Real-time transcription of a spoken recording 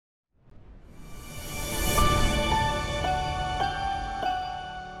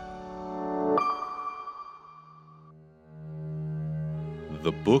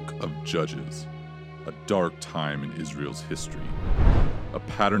The Book of Judges, a dark time in Israel's history. A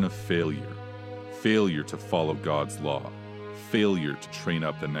pattern of failure to follow God's law, failure to train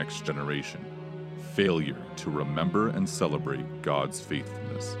up the next generation, failure to remember and celebrate God's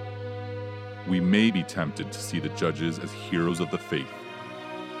faithfulness. We may be tempted to see the judges as heroes of the faith.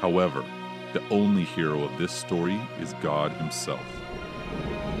 However, the only hero of this story is God himself.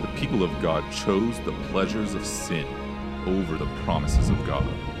 The people of God chose the pleasures of sin over the promises of God.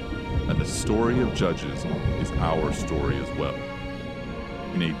 And the story of Judges is our story as well.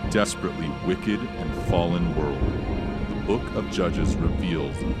 In a desperately wicked and fallen world, the book of Judges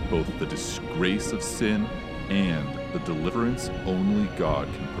reveals both the disgrace of sin and the deliverance only God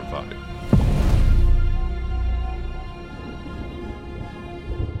can provide.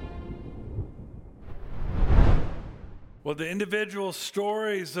 Well, the individual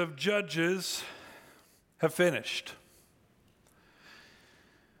stories of Judges have finished.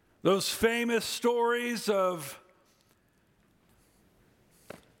 Those famous stories of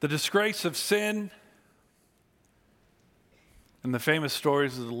the disgrace of sin and the famous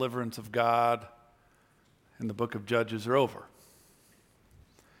stories of the deliverance of God in the book of Judges are over.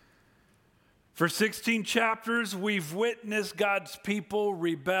 For 16 chapters, we've witnessed God's people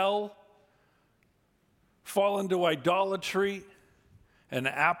rebel, fall into idolatry and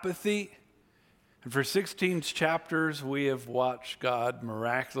apathy. And for 16 chapters, we have watched God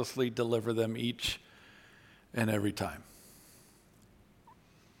miraculously deliver them each and every time.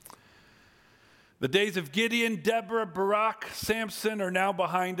 The days of Gideon, Deborah, Barak, Samson are now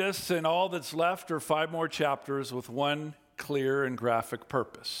behind us, and all that's left are 5 more chapters with one clear and graphic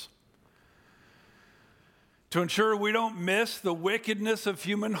purpose: to ensure we don't miss the wickedness of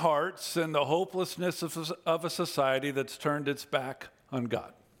human hearts and the hopelessness of a society that's turned its back on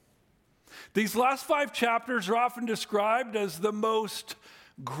God. These last 5 chapters are often described as the most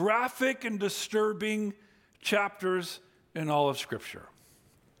graphic and disturbing chapters in all of Scripture.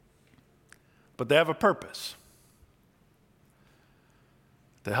 But they have a purpose: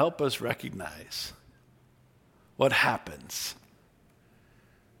 to help us recognize what happens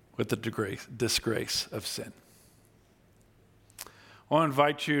with the disgrace of sin. I want to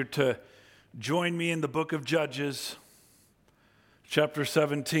invite you to join me in the book of Judges, chapter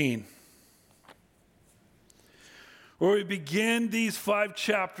 17, where we begin these 5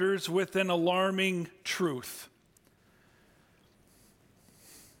 chapters with an alarming truth.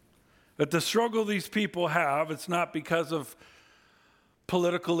 That the struggle these people have, it's not because of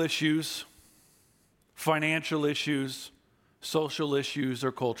political issues, financial issues, social issues,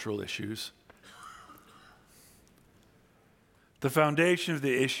 or cultural issues. The foundation of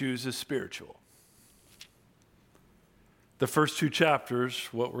the issues is spiritual. The first 2 chapters,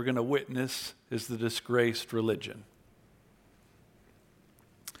 what we're going to witness is the disgraced religion.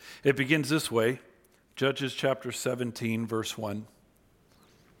 It begins this way, Judges chapter 17, verse 1.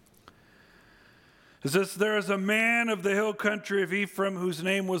 It says, "There is a man of the hill country of Ephraim whose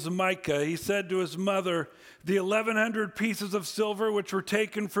name was Micah. He said to his mother, 'The 1,100 pieces of silver which were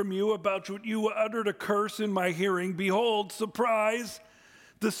taken from you, about which you uttered a curse in my hearing, behold, surprise,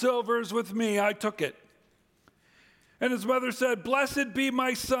 the silver is with me, I took it.' And his mother said, 'Blessed be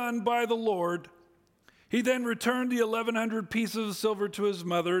my son by the Lord.' He then returned the 1,100 pieces of silver to his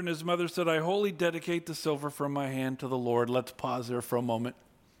mother, and his mother said, 'I wholly dedicate the silver from my hand to the Lord.'" Let's pause there for a moment.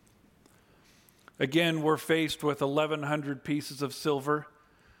 Again, we're faced with 1,100 pieces of silver,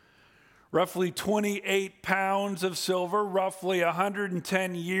 roughly 28 pounds of silver, roughly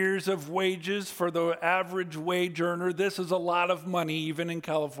 110 years of wages for the average wage earner. This is a lot of money, even in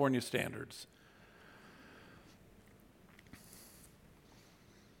California standards.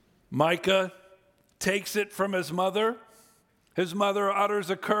 Micah takes it from his mother. His mother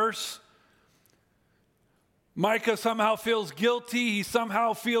utters a curse. Micah somehow feels guilty. He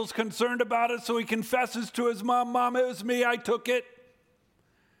somehow feels concerned about it, so he confesses to his mom, "Mom, it was me, I took it,"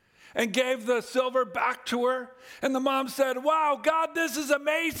 and gave the silver back to her. And the mom said, "Wow, God, this is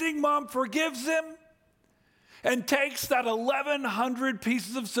amazing." Mom forgives him and takes that 1,100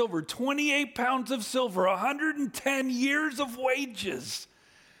 pieces of silver, 28 pounds of silver, 110 years of wages.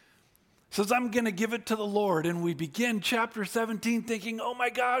 Says, "I'm going to give it to the Lord." And we begin chapter 17 thinking, oh my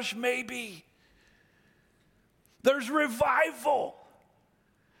gosh, maybe there's revival.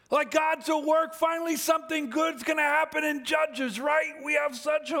 Like God's at work. Finally, something good's going to happen in Judges, right? We have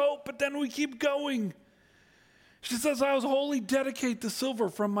such hope, but then we keep going. She says, "I was wholly dedicate the silver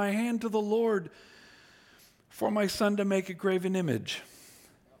from my hand to the Lord for my son to make a graven image,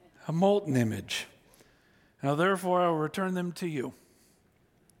 a molten image. Now, therefore, I will return them to you."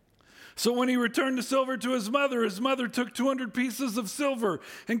 So when he returned the silver to his mother took 200 pieces of silver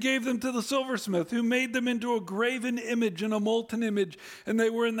and gave them to the silversmith, who made them into a graven image and a molten image, and they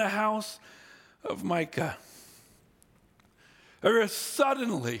were in the house of Micah.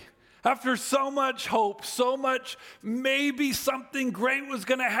 Suddenly, after so much hope, so much maybe something great was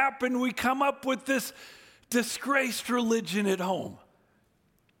going to happen, we come up with this disgraced religion at home.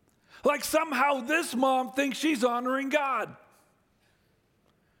 Like somehow this mom thinks she's honoring God.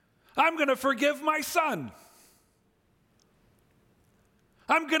 I'm going to forgive my son.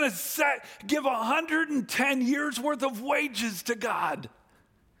 I'm going to give 110 years worth of wages to God.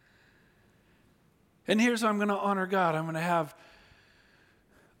 And here's how I'm going to honor God. I'm going to have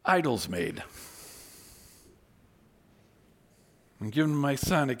idols made. And give my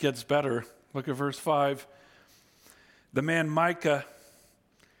son, it gets better. Look at verse 5. The man Micah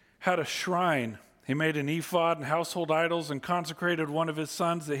had a shrine. He made an ephod and household idols and consecrated one of his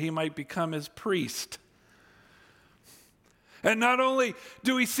sons that he might become his priest. And not only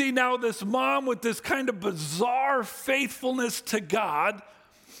do we see now this mom with this kind of bizarre faithfulness to God,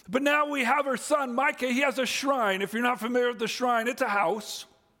 but now we have her son Micah. He has a shrine. If you're not familiar with the shrine, it's a house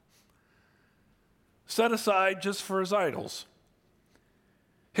set aside just for his idols.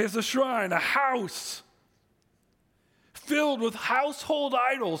 He has a shrine, a house filled with household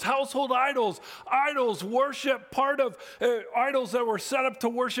idols. Idols worship, part of idols that were set up to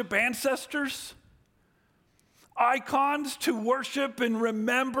worship ancestors. Icons to worship and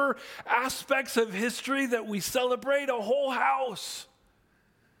remember aspects of history that we celebrate. A whole house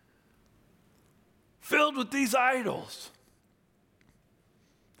filled with these idols.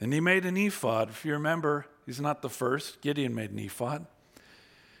 And he made an ephod. If you remember, he's not the first. Gideon made an ephod.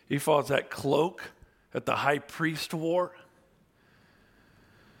 Ephod's that cloak that the high priest wore.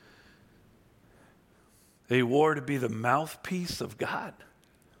 He wore to be the mouthpiece of God.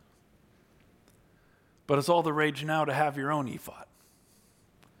 But it's all the rage now to have your own ephod.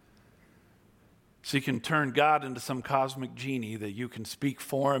 So you can turn God into some cosmic genie that you can speak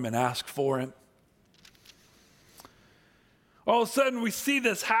for him and ask for him. All of a sudden we see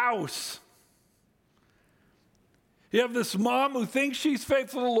this house. You have this mom who thinks she's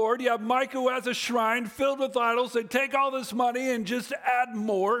faithful to the Lord. You have Micah who has a shrine filled with idols. They take all this money and just add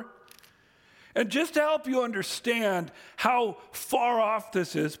more. And just to help you understand how far off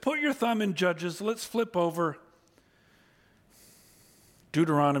this is, put your thumb in Judges. Let's flip over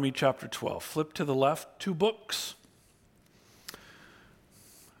Deuteronomy chapter 12. Flip to the left, 2 books.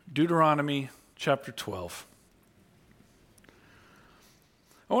 Deuteronomy chapter 12.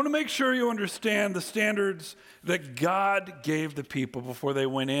 I want to make sure you understand the standards that God gave the people before they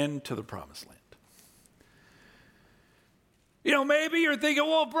went into the promised land. You know, maybe you're thinking,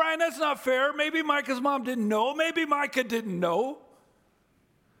 well, Brian, that's not fair. Maybe Micah's mom didn't know. Maybe Micah didn't know.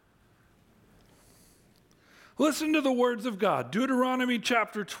 Listen to the words of God. Deuteronomy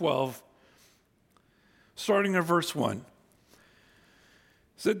chapter 12, starting at verse 1.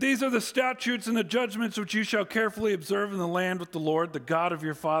 Said, these are the statutes and the judgments which you shall carefully observe in the land which the Lord, the God of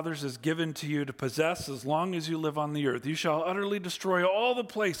your fathers, has given to you to possess as long as you live on the earth. You shall utterly destroy all the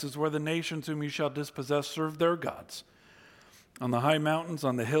places where the nations whom you shall dispossess serve their gods. On the high mountains,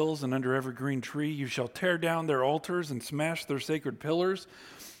 on the hills, and under every green tree, you shall tear down their altars and smash their sacred pillars,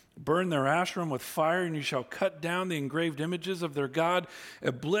 burn their Asherim with fire, and you shall cut down the engraved images of their God,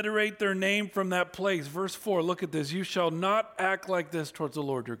 obliterate their name from that place. Verse 4, look at this. You shall not act like this towards the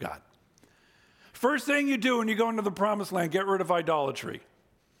Lord your God. First thing you do when you go into the promised land, get rid of idolatry.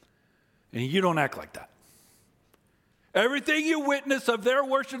 And you don't act like that. Everything you witness of their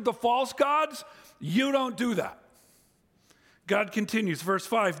worship of the false gods, you don't do that. God continues, verse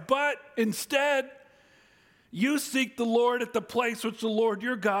 5, but instead, you seek the Lord at the place which the Lord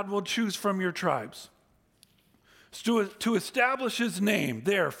your God will choose from your tribes, to establish his name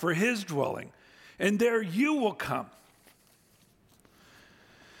there for his dwelling, and there you will come.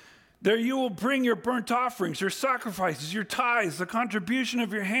 There you will bring your burnt offerings, your sacrifices, your tithes, the contribution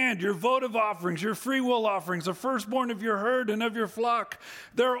of your hand, your votive offerings, your freewill offerings, the firstborn of your herd and of your flock.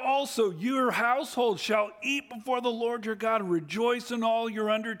 There also your household shall eat before the Lord your God, and rejoice in all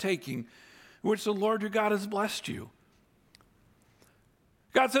your undertaking, which the Lord your God has blessed you.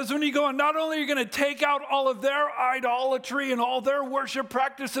 God says when you go, not only are you going to take out all of their idolatry and all their worship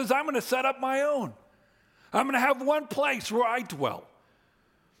practices, I'm going to set up my own. I'm going to have one place where I dwell.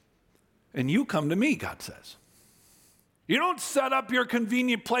 And you come to me, God says. You don't set up your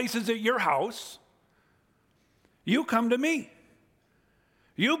convenient places at your house. You come to me.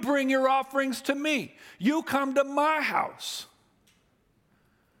 You bring your offerings to me. You come to my house.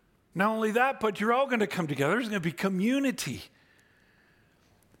 Not only that, but you're all going to come together. There's going to be community.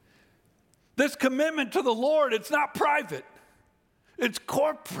 This commitment to the Lord, it's not private. It's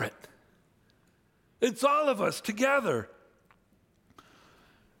corporate. It's all of us together.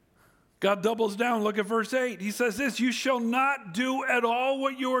 God doubles down. Look at verse 8. He says this, you shall not do at all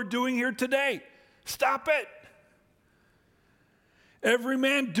what you are doing here today. Stop it. Every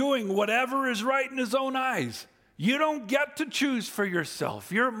man doing whatever is right in his own eyes. You don't get to choose for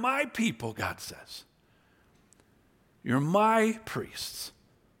yourself. You're my people, God says. You're my priests,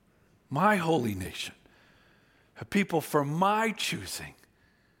 my holy nation, a people for my choosing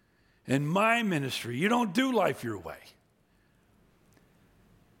and my ministry. You don't do life your way.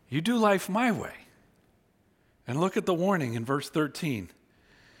 You do life my way. And look at the warning in verse 13. It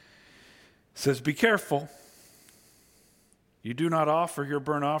says, be careful. You do not offer your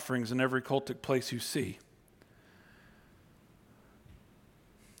burnt offerings in every cultic place you see.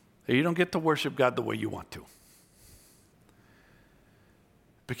 You don't get to worship God the way you want to.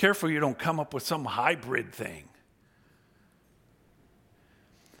 Be careful you don't come up with some hybrid thing.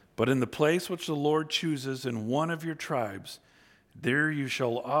 But in the place which the Lord chooses in one of your tribes, there you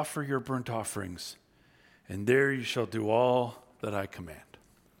shall offer your burnt offerings, and there you shall do all that I command.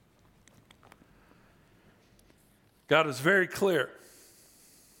 God is very clear.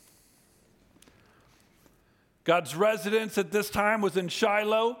 God's residence at this time was in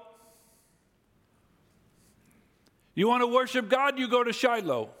Shiloh. You want to worship God, you go to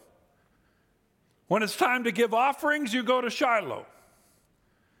Shiloh. When it's time to give offerings, you go to Shiloh.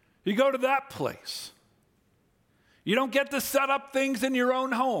 You go to that place. You don't get to set up things in your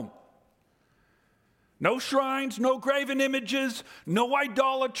own home. No shrines, no graven images, no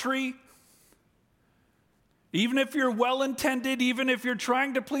idolatry. Even if you're well-intended, even if you're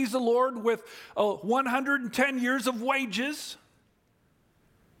trying to please the Lord with 110 years of wages,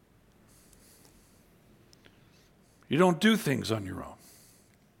 you don't do things on your own.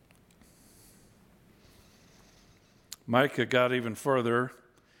 Micah got even further,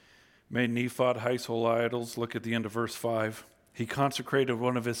 made an ephod, household idols. Look at the end of verse 5. He consecrated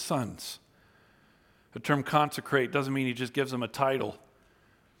one of his sons. The term consecrate doesn't mean he just gives him a title.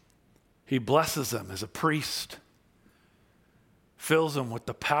 He blesses them as a priest, fills them with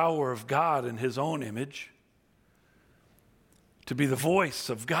the power of God in his own image, to be the voice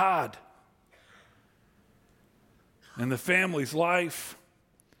of God in the family's life.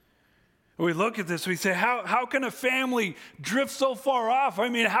 We look at this, we say, how can a family drift so far off? I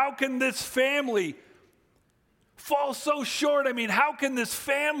mean, how can this family fall so short? I mean, how can this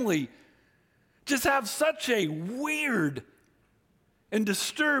family just have such a weird and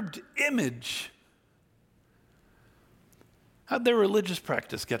disturbed image? How'd their religious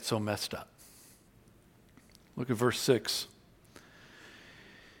practice get so messed up? Look at verse 6.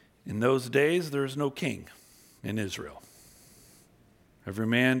 In those days, there is no king in Israel. Every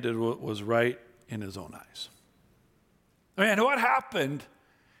man did what was right in his own eyes. I mean, what happened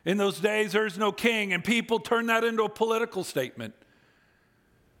in those days? There's no king, and people turned that into a political statement.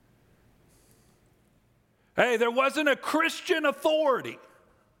 Hey, there wasn't a Christian authority.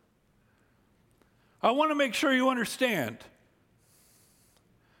 I want to make sure you understand.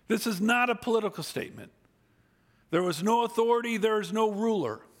 This is not a political statement. There was no authority, there is no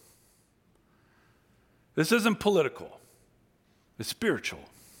ruler. This isn't political. It's spiritual.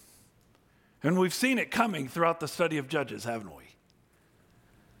 And we've seen it coming throughout the study of Judges, haven't we?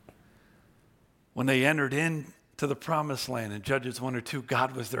 When they entered into the promised land in Judges 1 or 2,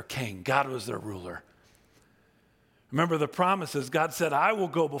 God was their king. God was their ruler. Remember the promises. God said, I will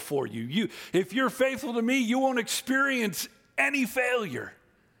go before you. If you're faithful to me, you won't experience any failure.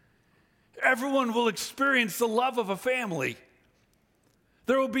 Everyone will experience the love of a family.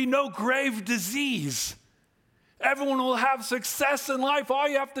 There will be no grave disease. Everyone will have success in life. All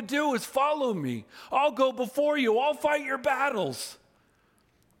you have to do is follow me. I'll go before you. I'll fight your battles.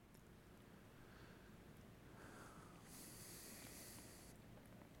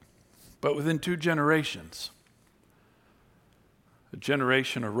 But within 2 generations, a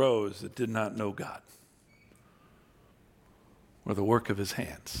generation arose that did not know God or the work of his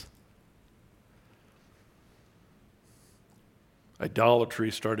hands.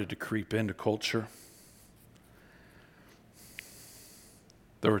 Idolatry started to creep into culture.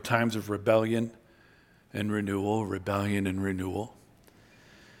 There were times of rebellion and renewal, rebellion and renewal.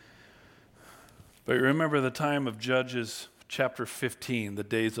 But remember the time of Judges chapter 15, the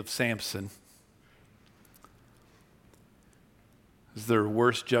days of Samson. Is their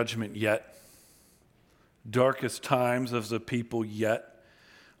worst judgment yet? Darkest times of the people yet?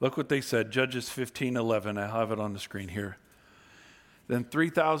 Look what they said, Judges 15:11. I have it on the screen here. Then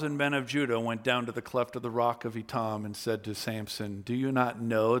 3,000 men of Judah went down to the cleft of the rock of Etam and said to Samson, "Do you not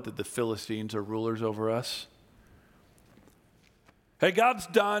know that the Philistines are rulers over us?" Hey, God's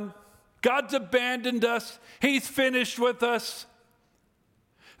done. God's abandoned us. He's finished with us.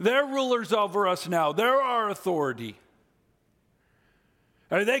 They're rulers over us now. They're our authority.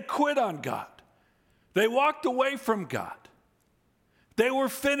 And they quit on God. They walked away from God. They were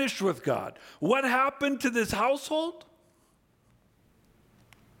finished with God. What happened to this household?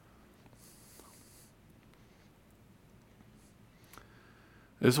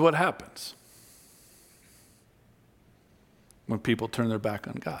 This is what happens when people turn their back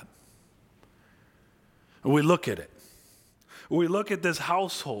on God. And we look at it. We look at this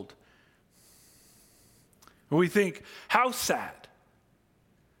household. And we think, how sad.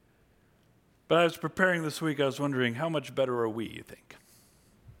 But I was preparing this week, I was wondering, how much better are we, you think?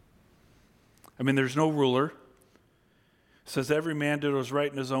 I mean, there's no ruler. It says every man did what was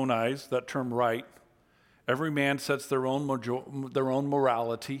right in his own eyes. That term right. Every man sets their own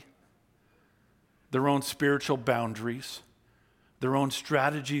morality, their own spiritual boundaries, their own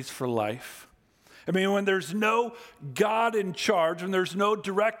strategies for life. I mean, when there's no God in charge, when there's no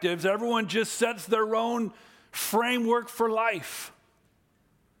directives, everyone just sets their own framework for life.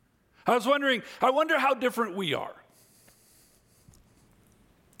 I was wondering, I wonder how different we are.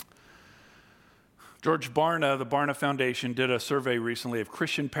 George Barna, the Barna Foundation, did a survey recently of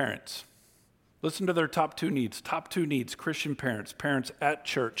Christian parents. Listen to their top two needs. Top two needs Christian parents at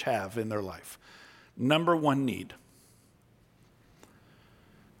church have in their life. Number one need.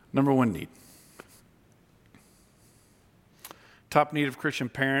 Number one need. Top need of Christian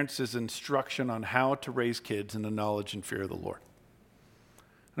parents is instruction on how to raise kids in the knowledge and fear of the Lord.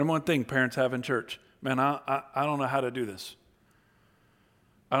 Number one thing parents have in church. Man, I don't know how to do this.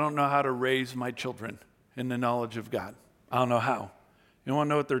 I don't know how to raise my children in the knowledge of God. I don't know how. You want to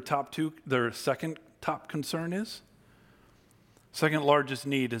know what their second top concern is? Second largest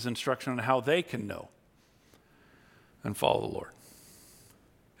need is instruction on how they can know and follow the Lord.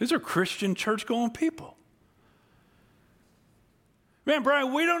 These are Christian church-going people. Man,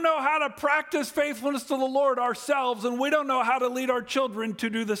 Brian, we don't know how to practice faithfulness to the Lord ourselves, and we don't know how to lead our children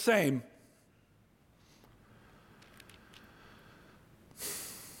to do the same.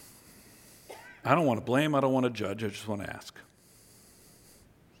 I don't want to blame, I don't want to judge, I just want to ask.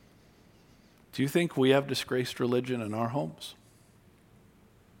 Do you think we have disgraced religion in our homes?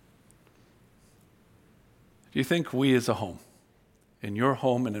 Do you think we as a home, in your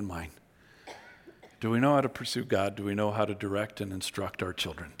home and in mine, do we know how to pursue God? Do we know how to direct and instruct our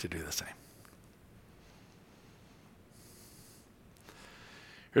children to do the same?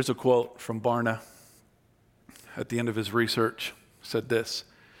 Here's a quote from Barna at the end of his research. Said this: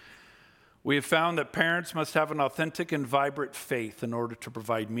 "We have found that parents must have an authentic and vibrant faith in order to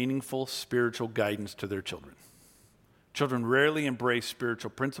provide meaningful spiritual guidance to their children. Children rarely embrace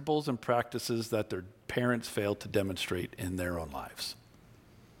spiritual principles and practices that their parents fail to demonstrate in their own lives."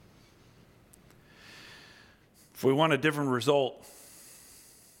 If we want a different result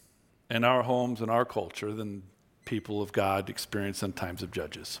in our homes and our culture than people of God experience in times of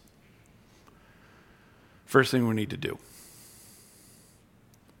Judges, first thing we need to do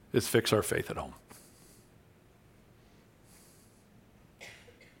is fix our faith at home.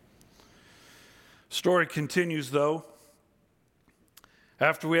 Story continues, though.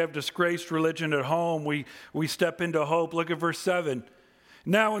 After we have disgraced religion at home, we step into hope. Look at verse 7.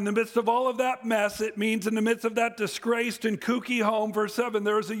 Now, in the midst of all of that mess, it means in the midst of that disgraced and kooky home, verse 7,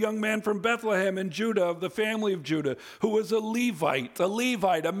 there was a young man from Bethlehem in Judah, of the family of Judah, who was a Levite,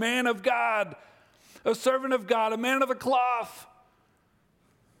 a man of God, a servant of God, a man of the cloth.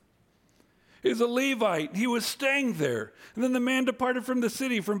 He's a Levite. He was staying there. And then the man departed from the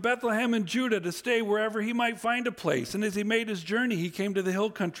city, from Bethlehem in Judah, to stay wherever he might find a place. And as he made his journey, he came to the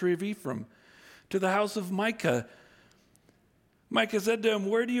hill country of Ephraim, to the house of Micah. Micah said to him,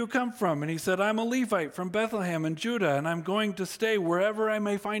 "Where do you come from?" And he said, "I'm a Levite from Bethlehem in Judah, and I'm going to stay wherever I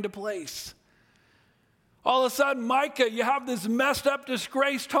may find a place." All of a sudden, Micah, you have this messed up,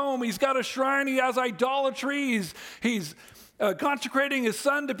 disgraced home. He's got a shrine. He has idolatry. He's consecrating his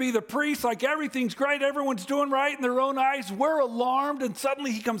son to be the priest. Like everything's great. Everyone's doing right in their own eyes. We're alarmed, and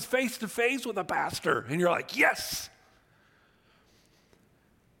suddenly he comes face to face with a pastor. And you're like, yes.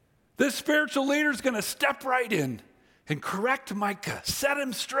 This spiritual leader is going to step right in and correct Micah, set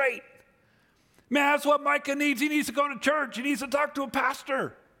him straight. Man, that's what Micah needs. He needs to go to church. He needs to talk to a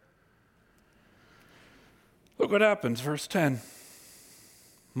pastor. Look what happens, verse 10.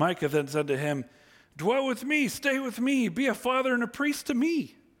 Micah then said to him, "Dwell with me, stay with me, be a father and a priest to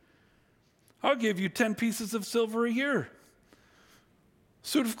me. I'll give you 10 pieces of silver a year.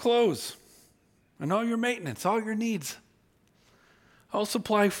 suit of clothes, and all your maintenance, all your needs. I'll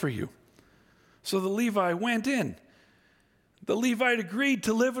supply for you. So the Levi went in. The Levite agreed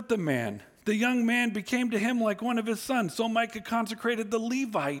to live with the man. The young man became to him like one of his sons. So Micah consecrated the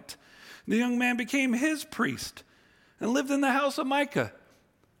Levite. The young man became his priest and lived in the house of Micah.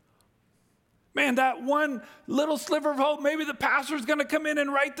 Man, that one little sliver of hope, maybe the pastor's going to come in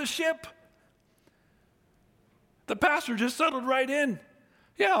and right the ship. The pastor just settled right in.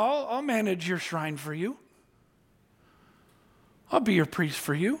 Yeah, I'll manage your shrine for you. I'll be your priest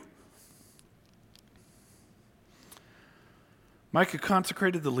for you. Micah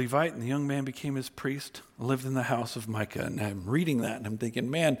consecrated the Levite, and the young man became his priest, lived in the house of Micah. And I'm reading that, and I'm thinking,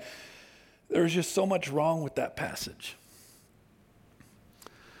 man, there's just so much wrong with that passage.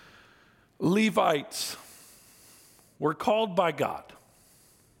 Levites were called by God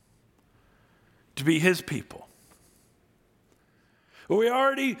to be his people. We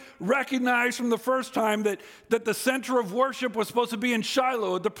already recognized from the first time that the center of worship was supposed to be in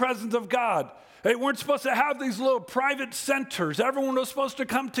Shiloh, the presence of God. They weren't supposed to have these little private centers. Everyone was supposed to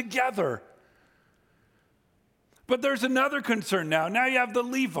come together. But there's another concern now. Now you have the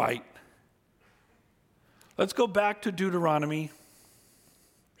Levite. Let's go back to Deuteronomy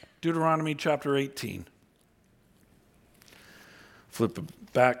chapter 18. Flip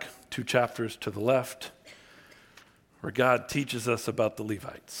back 2 chapters to the left, where God teaches us about the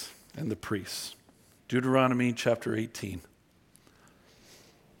Levites and the priests. Deuteronomy chapter 18.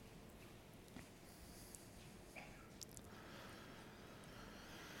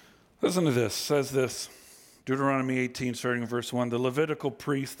 Listen to this. It says this, Deuteronomy 18, starting in verse 1. The Levitical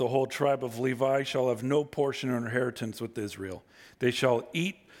priests, the whole tribe of Levi, shall have no portion or inheritance with Israel. They shall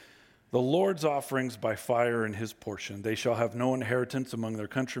eat the Lord's offerings by fire in his portion. They shall have no inheritance among their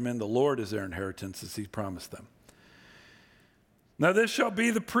countrymen. The Lord is their inheritance, as he promised them. Now this shall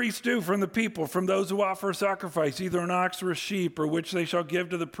be the priest's due from the people, from those who offer a sacrifice, either an ox or a sheep, or which they shall give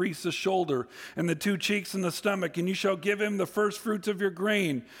to the priest the shoulder, and the 2 cheeks and the stomach, and you shall give him the first fruits of your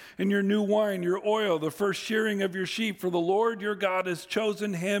grain, and your new wine, your oil, the first shearing of your sheep, for the Lord your God has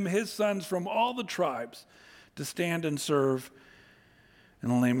chosen him, his sons from all the tribes, to stand and serve in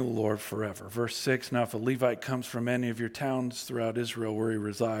the name of the Lord forever. Verse 6, now if a Levite comes from any of your towns throughout Israel where he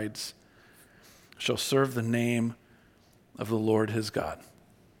resides, shall serve the name of the Lord his God,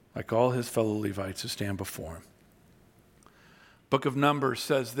 like all his fellow Levites who stand before him. Book of Numbers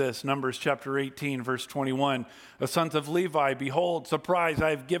says this, Numbers chapter 18, verse 21, the sons of Levi, behold, surprise,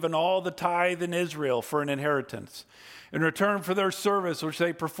 I have given all the tithe in Israel for an inheritance, in return for their service which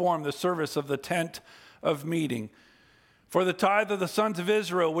they perform, the service of the tent of meeting. For the tithe of the sons of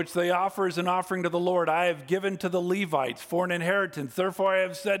Israel, which they offer as an offering to the Lord, I have given to the Levites for an inheritance. Therefore I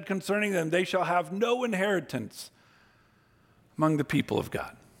have said concerning them, they shall have no inheritance among the people of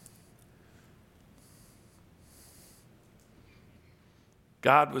God.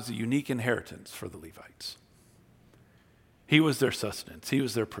 God was a unique inheritance for the Levites. He was their sustenance. He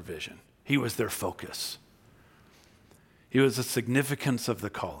was their provision. He was their focus. He was the significance of the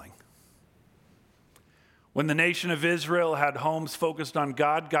calling. When the nation of Israel had homes focused on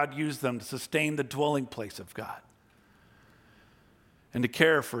God, God used them to sustain the dwelling place of God and to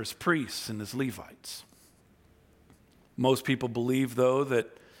care for his priests and his Levites. Most people believe, though,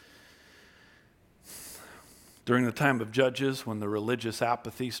 that during the time of Judges, when the religious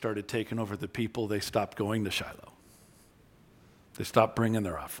apathy started taking over the people, they stopped going to Shiloh. They stopped bringing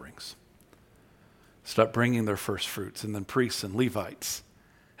their offerings, stopped bringing their first fruits, and then priests and Levites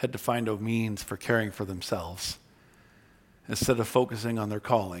had to find a means for caring for themselves. Instead of focusing on their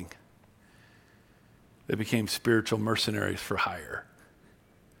calling, they became spiritual mercenaries for hire,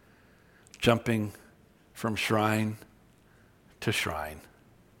 jumping from shrine to shrine,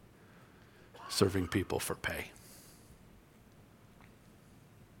 serving people for pay.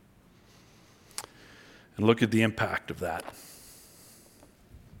 And look at the impact of that.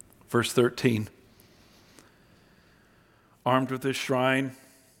 Verse 13, armed with his shrine,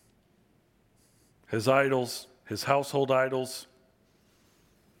 his idols, his household idols,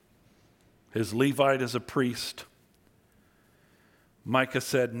 his Levite as a priest, Micah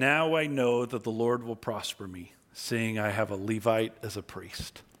said, now I know that the Lord will prosper me, seeing I have a Levite as a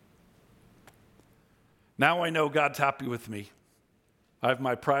priest. Now I know God's happy with me. I have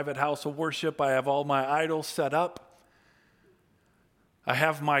my private house of worship. I have all my idols set up. I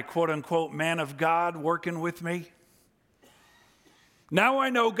have my quote-unquote man of God working with me. Now I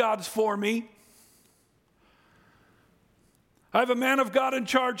know God's for me. I have a man of God in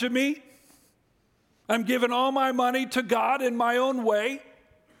charge of me. I'm giving all my money to God in my own way.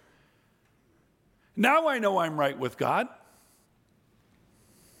 Now I know I'm right with God.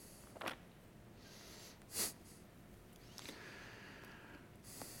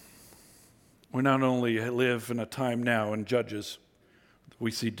 We not only live in a time now in Judges,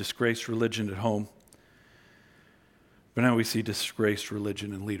 we see disgraced religion at home, but now we see disgraced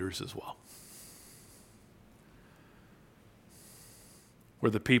religion in leaders as well. We're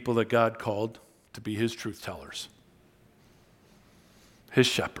the people that God called to be his truth tellers, his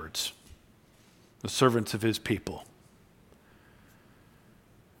shepherds, the servants of his people,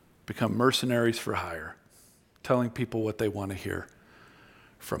 become mercenaries for hire, telling people what they want to hear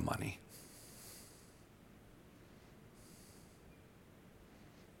for money.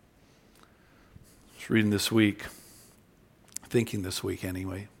 I was reading this week, thinking this week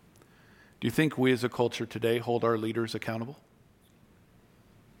anyway. Do you think we as a culture today hold our leaders accountable?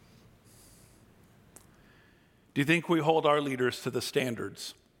 Do you think we hold our leaders to the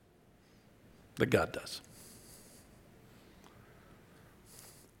standards that God does?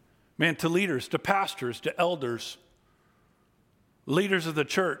 Man, to leaders, to pastors, to elders, leaders of the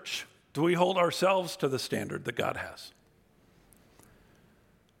church, do we hold ourselves to the standard that God has?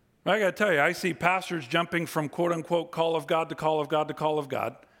 I got to tell you, I see pastors jumping from quote-unquote call of God to call of God to call of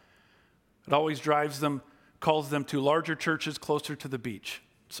God. It always drives them, calls them to larger churches closer to the beach.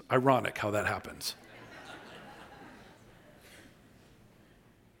 It's ironic how that happens.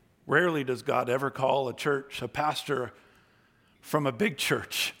 Rarely does God ever call a church, a pastor from a big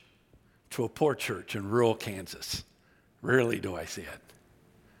church to a poor church in rural Kansas. Rarely do I see it.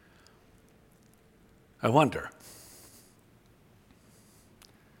 I wonder,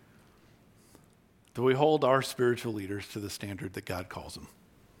 do we hold our spiritual leaders to the standard that God calls them?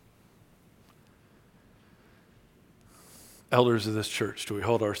 Elders of this church, do we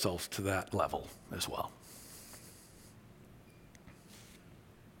hold ourselves to that level as well?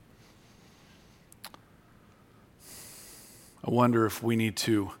 I wonder if we need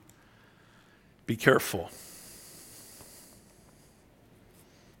to be careful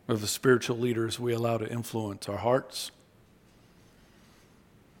of the spiritual leaders we allow to influence our hearts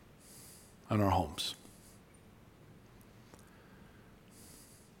and our homes.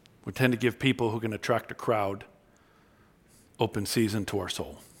 We tend to give people who can attract a crowd open season to our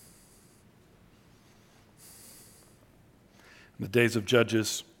soul. In the days of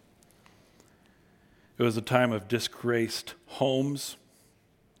Judges, it was a time of disgraced homes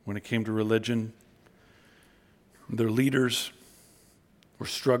when it came to religion. Their leaders were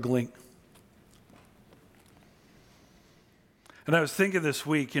struggling. And I was thinking this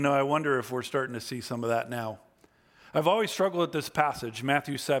week, I wonder if we're starting to see some of that now. I've always struggled with this passage,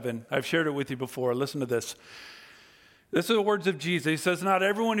 Matthew 7. I've shared it with you before. Listen to this. This are the words of Jesus. He says, "Not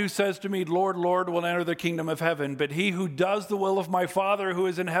everyone who says to me, 'Lord, Lord,' will enter the kingdom of heaven, but he who does the will of my Father who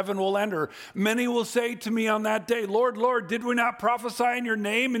is in heaven will enter. Many will say to me on that day, 'Lord, Lord, did we not prophesy in your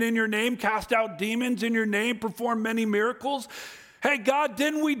name, and in your name cast out demons, in your name perform many miracles?' Hey, God,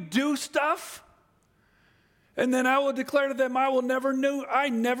 didn't we do stuff? And then I will declare to them, I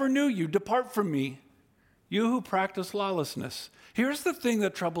never knew you. Depart from me, you who practice lawlessness." Here's the thing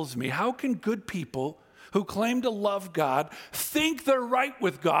that troubles me. How can good people who claim to love God think they're right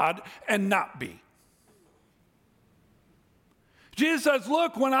with God and not be? Jesus says,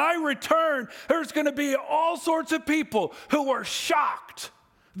 look, when I return, there's going to be all sorts of people who are shocked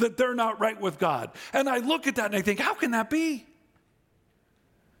that they're not right with God. And I look at that and I think, how can that be?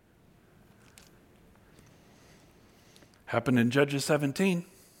 Happened in Judges 17.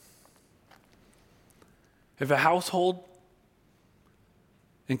 If a household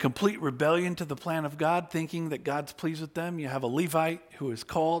in complete rebellion to the plan of God, thinking that God's pleased with them, you have a Levite who is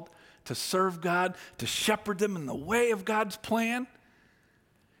called to serve God, to shepherd them in the way of God's plan.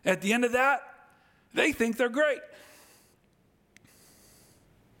 At the end of that, they think they're great.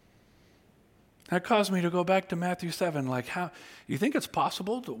 That caused me to go back to Matthew 7. Like, how you think it's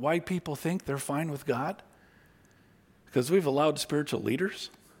possible that white people think they're fine with God? Because we've allowed spiritual leaders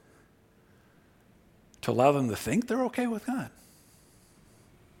to allow them to think they're okay with God.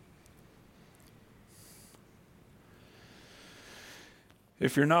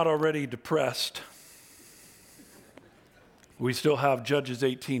 If you're not already depressed, we still have Judges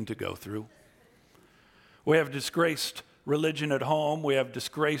 18 to go through. We have disgraced religion at home. We have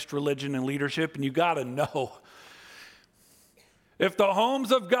disgraced religion in leadership. And you got to know, if the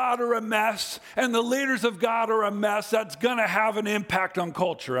homes of God are a mess and the leaders of God are a mess, that's going to have an impact on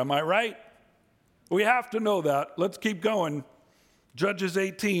culture. Am I right? We have to know that. Let's keep going. Judges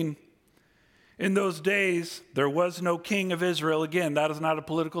 18. In those days, there was no king of Israel. Again, that is not a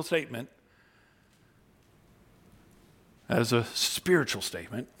political statement. That is a spiritual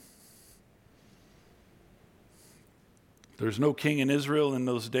statement. There's no king in Israel in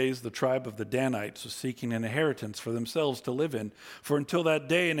those days. The tribe of the Danites was seeking an inheritance for themselves to live in. For until that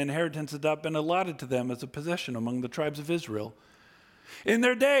day, an inheritance had not been allotted to them as a possession among the tribes of Israel. In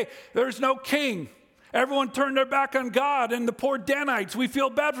their day, there's no king. Everyone turned their back on God, and the poor Danites, we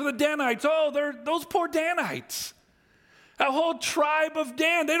feel bad for the Danites. Oh, they're those poor Danites. A whole tribe of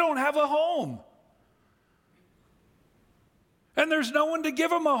Dan, they don't have a home. And there's no one to give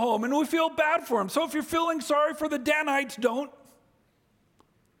them a home, and we feel bad for them. So if you're feeling sorry for the Danites, don't.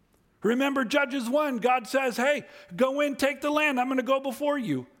 Remember Judges 1, God says, hey, go in, take the land. I'm going to go before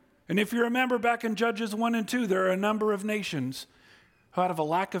you. And if you remember back in Judges 1 and 2, there are a number of nations who out of a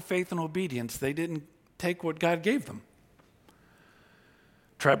lack of faith and obedience, they didn't take what God gave them.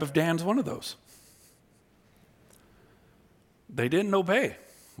 Tribe of Dan's one of those. They didn't obey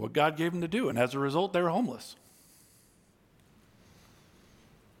what God gave them to do, and as a result, they were homeless.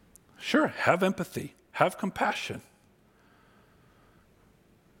 Sure, have empathy, have compassion.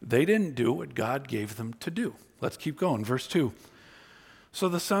 They didn't do what God gave them to do. Let's keep going. Verse 2. So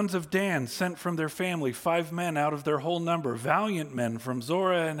the sons of Dan sent from their family 5 men out of their whole number, valiant men from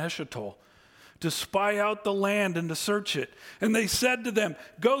Zorah and Eshtaol, to spy out the land and to search it. And they said to them,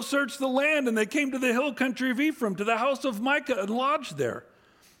 go search the land. And they came to the hill country of Ephraim, to the house of Micah, and lodged there.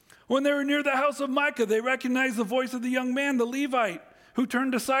 When they were near the house of Micah, they recognized the voice of the young man, the Levite, who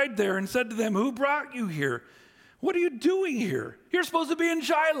turned aside there and said to them, who brought you here? What are you doing here? You're supposed to be in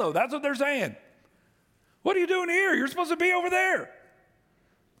Shiloh. That's what they're saying. What are you doing here? You're supposed to be over there.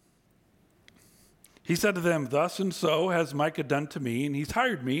 He said to them, thus and so has Micah done to me, and he's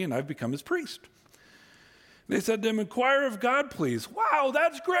hired me, and I've become his priest. They said to him, inquire of God, please. Wow,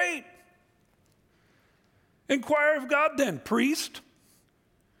 that's great. Inquire of God then, priest,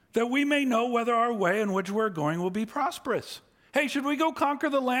 that we may know whether our way in which we're going will be prosperous. Hey, should we go conquer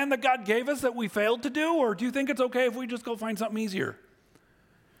the land that God gave us that we failed to do? Or do you think it's okay if we just go find something easier?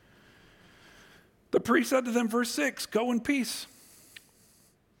 The priest said to them, verse 6, go in peace.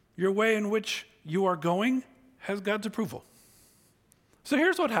 Your way in which you are going has God's approval. So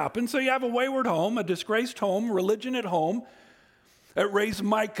here's what happens. So you have a wayward home, a disgraced home, religion at home. It raised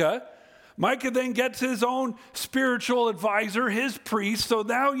Micah. Micah then gets his own spiritual advisor, his priest. So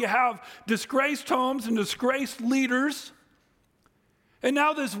now you have disgraced homes and disgraced leaders. And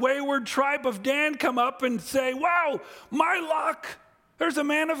now this wayward tribe of Dan come up and say, wow, my luck. There's a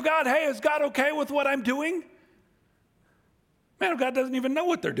man of God. Hey, is God okay with what I'm doing? Man of God doesn't even know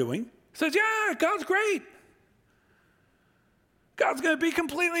what they're doing. Says, yeah, God's great. God's going to be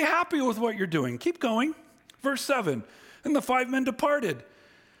completely happy with what you're doing. Keep going. Verse 7, and the 5 men departed,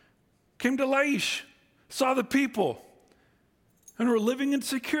 came to Laish, saw the people, and were living in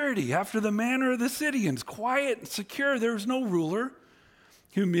security after the manner of the Sidonians, quiet and secure. There was no ruler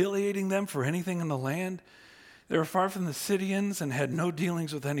humiliating them for anything in the land. They were far from the Sidonians and had no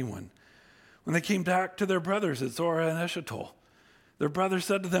dealings with anyone. When they came back to their brothers at Zorah and Eshtaol, their brothers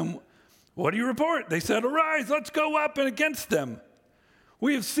said to them, what do you report? They said, arise, let's go up and against them.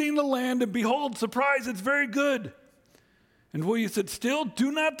 We have seen the land, and behold, surprise, it's very good. And will you sit still?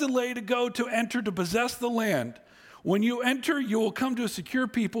 Do not delay to go to enter to possess the land. When you enter, you will come to a secure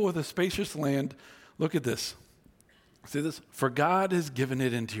people with a spacious land. Look at this. See this? For God has given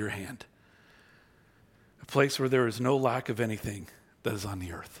it into your hand, a place where there is no lack of anything that is on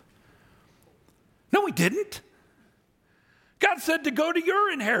the earth. No, he didn't. God said to go to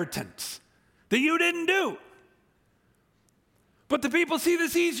your inheritance that you didn't do. But the people see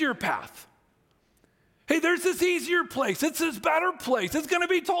this easier path. Hey, there's this easier place. It's this better place. It's going to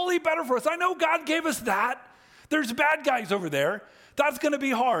be totally better for us. I know God gave us that. There's bad guys over there. That's going to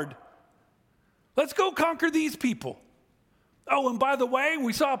be hard. Let's go conquer these people. Oh, and by the way,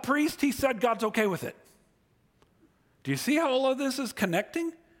 we saw a priest. He said God's okay with it. Do you see how all of this is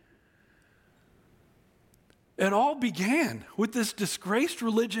connecting? It all began with this disgraced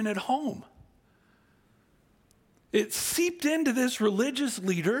religion at home. It seeped into this religious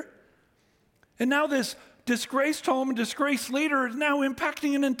leader, and now this disgraced home and disgraced leader is now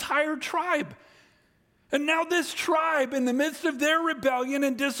impacting an entire tribe. And now this tribe, in the midst of their rebellion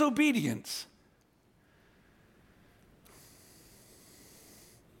and disobedience,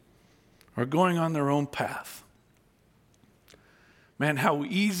 are going on their own path. Man, how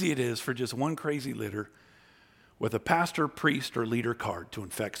easy it is for just one crazy leader with a pastor, priest, or leader card to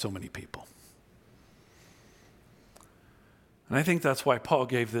infect so many people. And I think that's why Paul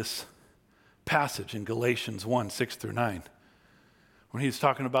gave this passage in Galatians 1, 6 through 9. When he's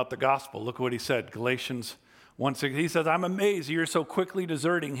talking about the gospel, look what he said, Galatians 1, 6. He says, I'm amazed you're so quickly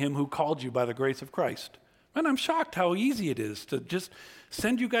deserting him who called you by the grace of Christ. Man, I'm shocked how easy it is to just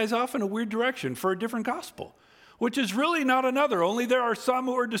send you guys off in a weird direction for a different gospel. which is really not another, only there are some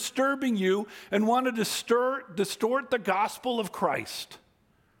who are disturbing you and want to distort the gospel of Christ.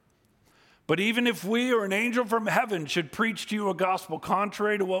 But even if we or an angel from heaven should preach to you a gospel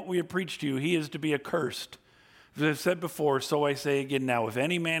contrary to what we have preached to you, he is to be accursed. As I've said before, so I say again now, if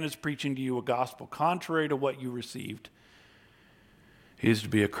any man is preaching to you a gospel contrary to what you received, he is to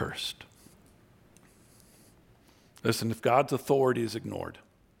be accursed. Listen, if God's authority is ignored,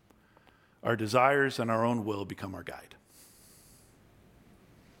 our desires and our own will become our guide.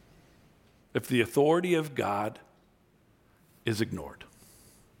 If the authority of God is ignored,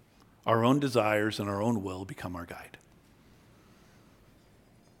 our own desires and our own will become our guide.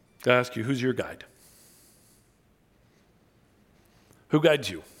 I ask you, who's your guide? Who guides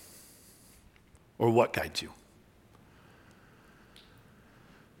you? Or what guides you?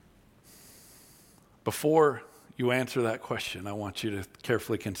 Before you answer that question, I want you to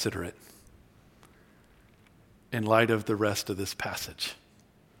carefully consider it in light of the rest of this passage.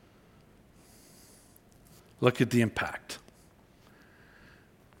 Look at the impact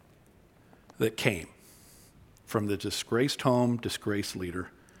that came from the disgraced home, disgraced leader,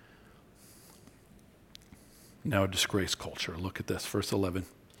 now disgraced culture. Look at this, verse 11.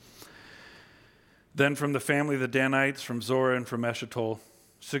 Then from the family of the Danites, from Zorah and from Eshtaol,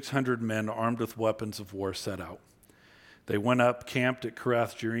 600 men armed with weapons of war set out. They went up, camped at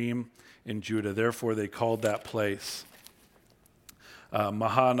Kiriath-Jearim in Judah. Therefore they called that place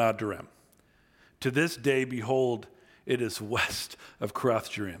Mahanaim. To this day, behold, it is west of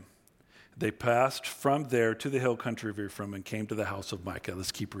Kiriath-Jearim. They passed from there to the hill country of Ephraim and came to the house of Micah.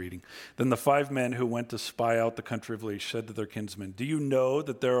 Let's keep reading. Then the 5 men who went to spy out the country of Laish said to their kinsmen, do you know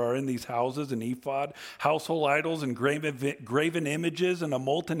that there are in these houses an ephod, household idols, and graven images, and a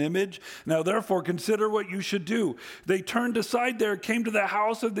molten image? Now therefore consider what you should do. They turned aside there, came to the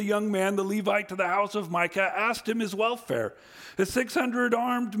house of the young man, the Levite, to the house of Micah, asked him his welfare. The 600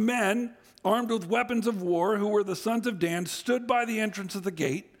 armed men, armed with weapons of war, who were the sons of Dan, stood by the entrance of the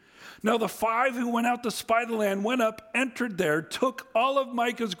gate. Now the 5 who went out to spy the land went up, entered there, took all of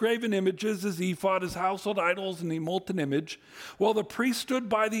Micah's graven images, his ephod, his household idols, and the molten image, while the priest stood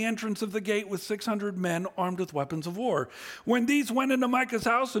by the entrance of the gate with 600 men armed with weapons of war. When these went into Micah's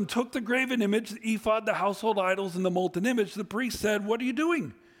house and took the graven image, the ephod, the household idols, and the molten image, the priest said, what are you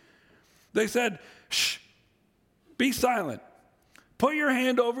doing? They said, shh, be silent. Put your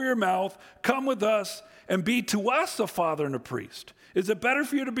hand over your mouth, come with us, and be to us a father and a priest. Is it better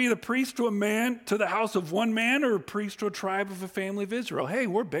for you to be the priest to a man, to the house of one man, or a priest to a tribe of a family of Israel? Hey,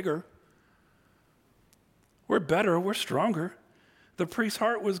 we're bigger. We're better. We're stronger. The priest's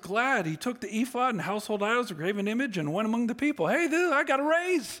heart was glad. He took the ephod and household idols, a graven image, and went among the people. Hey, I got a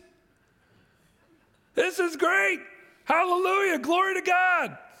raise. This is great. Hallelujah. Glory to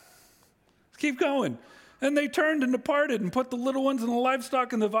God. Let's keep going. And they turned and departed and put the little ones and the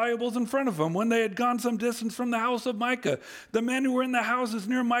livestock and the valuables in front of them. When they had gone some distance from the house of Micah, the men who were in the houses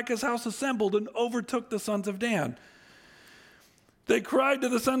near Micah's house assembled and overtook the sons of Dan. They cried to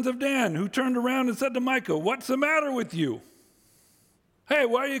the sons of Dan, who turned around and said to Micah, what's the matter with you? Hey,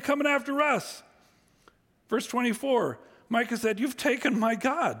 why are you coming after us? Verse 24, Micah said, you've taken my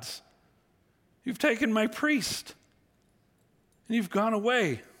gods. You've taken my priest. And you've gone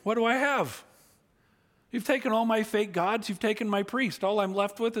away. What do I have? You've taken all my fake gods. You've taken my priest. All I'm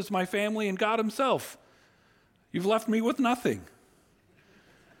left with is my family and God himself. You've left me with nothing.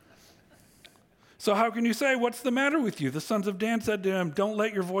 So how can you say, what's the matter with you? The sons of Dan said to him, don't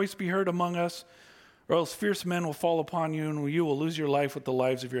let your voice be heard among us, or else fierce men will fall upon you, and you will lose your life with the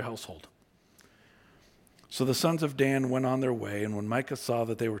lives of your household. So the sons of Dan went on their way, and when Micah saw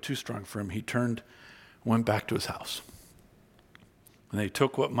that they were too strong for him, he turned and went back to his house. And they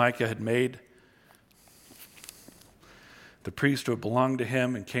took what Micah had made, the priest who had belonged to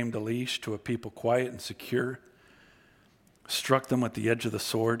him, and came to Laish, to a people quiet and secure, struck them with the edge of the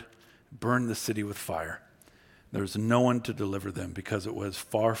sword, burned the city with fire. There was no one to deliver them because it was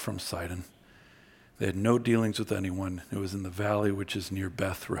far from Sidon. They had no dealings with anyone. It was in the valley which is near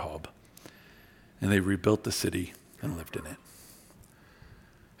Beth Rehob. And they rebuilt the city and lived in it.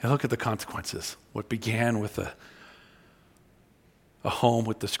 And look at the consequences. What began with a home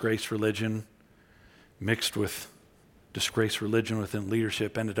with disgraced religion, mixed with disgraced religion within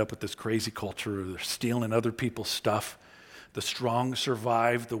leadership, ended up with this crazy culture. They're stealing other people's stuff. The strong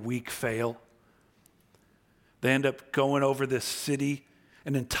survive, the weak fail. They end up going over this city,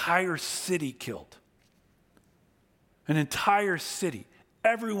 an entire city killed. An entire city.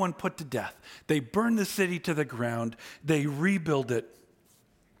 Everyone put to death. They burn the city to the ground. They rebuild it.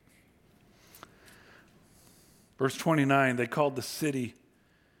 Verse 29, they called the city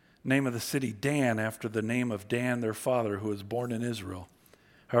Name of the city Dan, after the name of Dan, their father, who was born in Israel.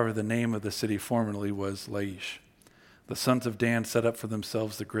 However, the name of the city formerly was Laish. The sons of Dan set up for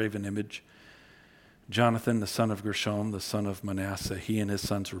themselves the graven image. Jonathan, the son of Gershom, the son of Manasseh, he and his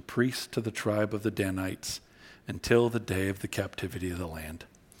sons were priests to the tribe of the Danites until the day of the captivity of the land.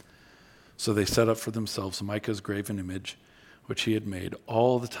 So they set up for themselves Micah's graven image, which he had made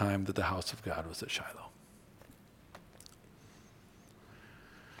all the time that the house of God was at Shiloh.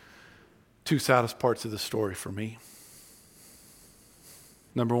 Two saddest parts of the story for me.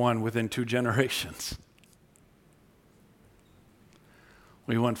 Number one, within 2 generations,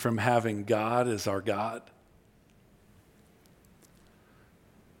 we went from having God as our God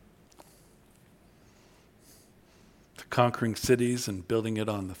to conquering cities and building it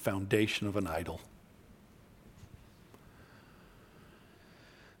on the foundation of an idol.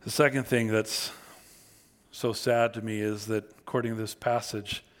 The second thing that's so sad to me is that, according to this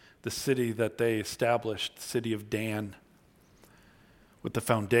passage, the city that they established, the city of Dan, with the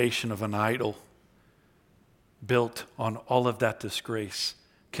foundation of an idol, built on all of that disgrace,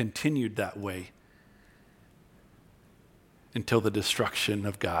 continued that way until the destruction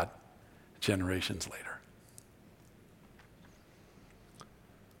of God generations later.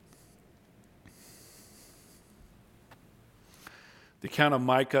 The account of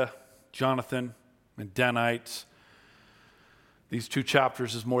Micah, Jonathan, and Danites, these 2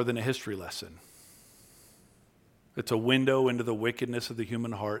 chapters is more than a history lesson. It's a window into the wickedness of the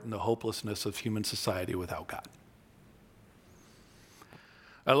human heart and the hopelessness of human society without God.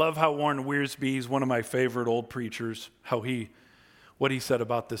 I love how Warren Wiersbe, he's one of my favorite old preachers, what he said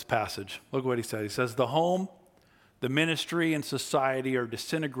about this passage. Look what he said. He says, the home, the ministry, and society are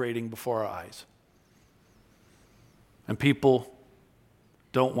disintegrating before our eyes. And people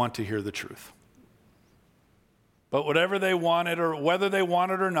don't want to hear the truth. But whatever they wanted, or whether they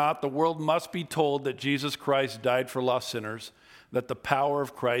want it or not, the world must be told that Jesus Christ died for lost sinners, that the power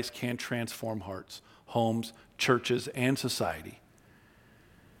of Christ can transform hearts, homes, churches, and society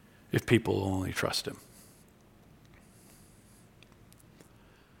if people will only trust him.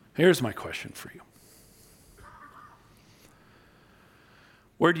 Here's my question for you.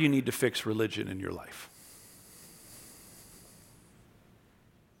 Where do you need to fix religion in your life?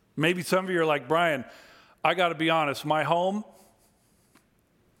 Maybe some of you are like, Brian, I got to be honest, my home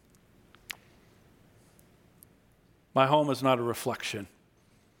is not a reflection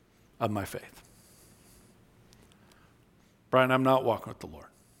of my faith. Brian, I'm not walking with the Lord.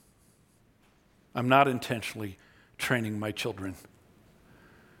 I'm not intentionally training my children.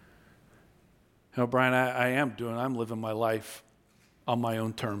 You know, Brian, I'm living my life on my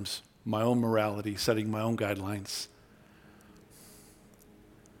own terms, my own morality, setting my own guidelines.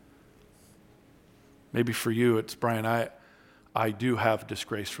 Maybe for you, it's, Brian, I do have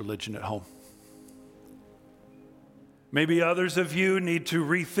disgraced religion at home. Maybe others of you need to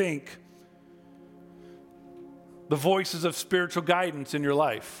rethink the voices of spiritual guidance in your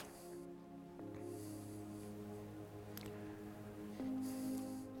life.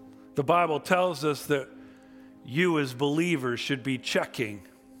 The Bible tells us that you as believers should be checking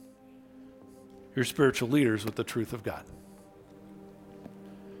your spiritual leaders with the truth of God.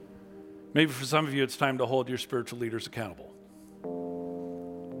 Maybe for some of you, it's time to hold your spiritual leaders accountable.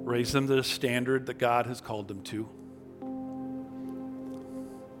 Raise them to the standard that God has called them to.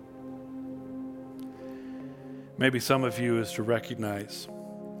 Maybe some of you is to recognize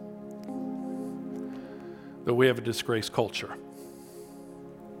that we have a disgraced culture.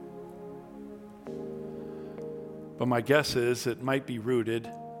 But my guess is it might be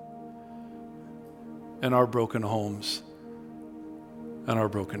rooted in our broken homes and our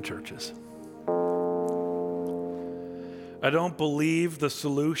broken churches. I don't believe the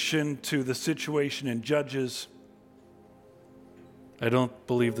solution to the situation in Judges. I don't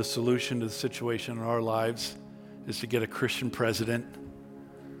believe the solution to the situation in our lives is to get a Christian president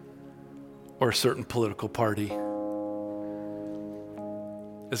or a certain political party.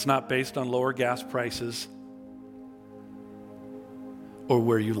 It's not based on lower gas prices or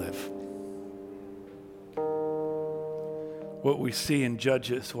where you live. What we see in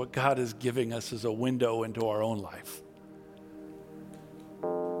Judges, what God is giving us, is a window into our own life.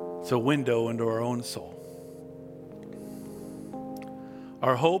 It's a window into our own soul.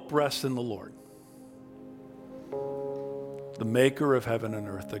 Our hope rests in the Lord, the maker of heaven and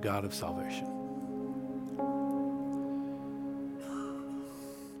earth, the God of salvation.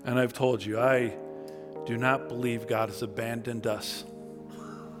 And I've told you, I do not believe God has abandoned us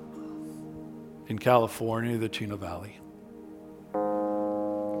in California, the Chino Valley.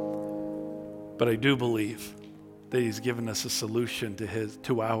 But I do believe that he's given us a solution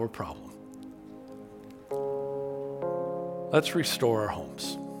to our problem. Let's restore our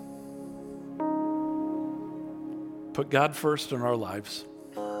homes. Put God first in our lives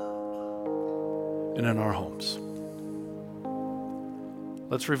and in our homes.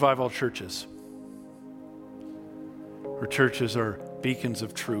 Let's revive all churches. Our churches are beacons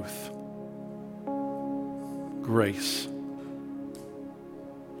of truth, grace,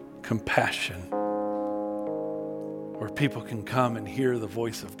 compassion, where people can come and hear the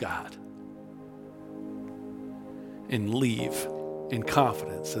voice of God and leave in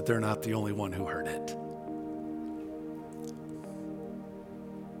confidence that they're not the only one who heard it.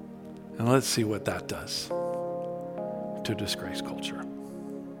 And let's see what that does to disgraced culture.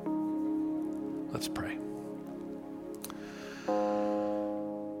 Let's pray.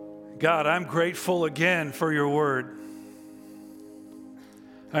 God, I'm grateful again for your word.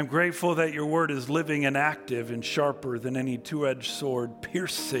 I'm grateful that your word is living and active and sharper than any two-edged sword,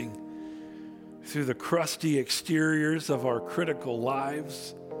 piercing through the crusty exteriors of our critical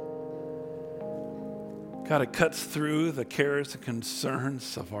lives. God, it cuts through the cares and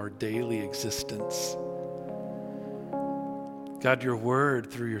concerns of our daily existence. God, your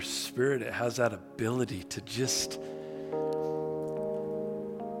word, through your Spirit, it has that ability to just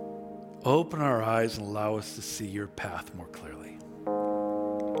open our eyes and allow us to see your path more clearly.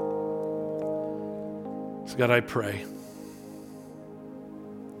 So God, I pray.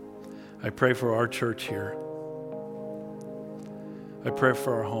 I pray for our church here. I pray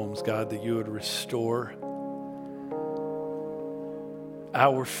for our homes, God, that you would restore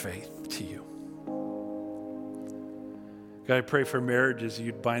our faith to you. God, I pray for marriages,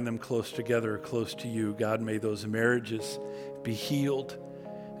 you'd bind them close together, close to you. God, may those marriages be healed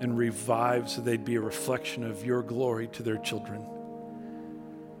and revived so they'd be a reflection of your glory to their children.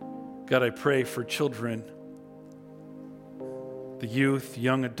 God, I pray for children, the youth,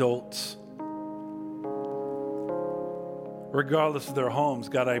 young adults, regardless of their homes.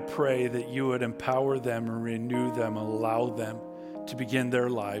 God, I pray that you would empower them and renew them, allow them to begin their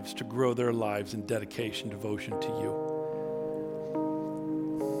lives, to grow their lives in dedication, devotion to you.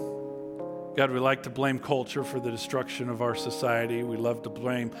 God, we like to blame culture for the destruction of our society. We love to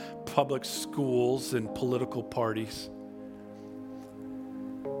blame public schools and political parties.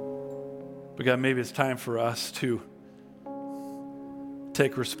 But God, maybe it's time for us to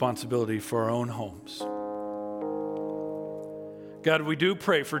take responsibility for our own homes. God, we do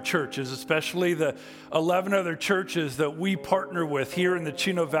pray for churches, especially the 11 other churches that we partner with here in the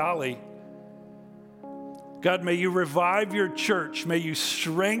Chino Valley. God, may you revive your church. May you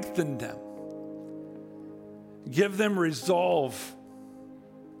strengthen them. Give them resolve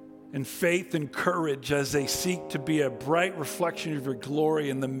and faith and courage as they seek to be a bright reflection of your glory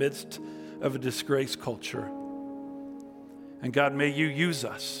in the midst of a disgraced culture. And God, may you use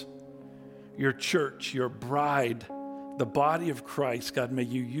us, your church, your bride, the body of Christ. God, may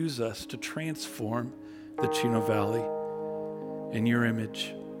you use us to transform the Chino Valley in your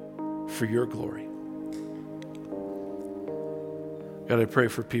image for your glory. God, I pray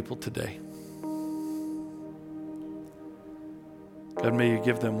for people today. God, may you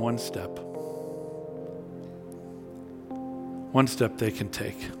give them one step they can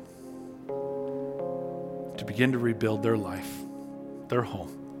take to begin to rebuild their life, their home,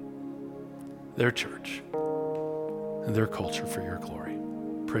 their church, and their culture for your glory.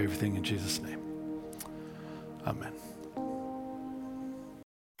 Pray everything in Jesus' name. Amen.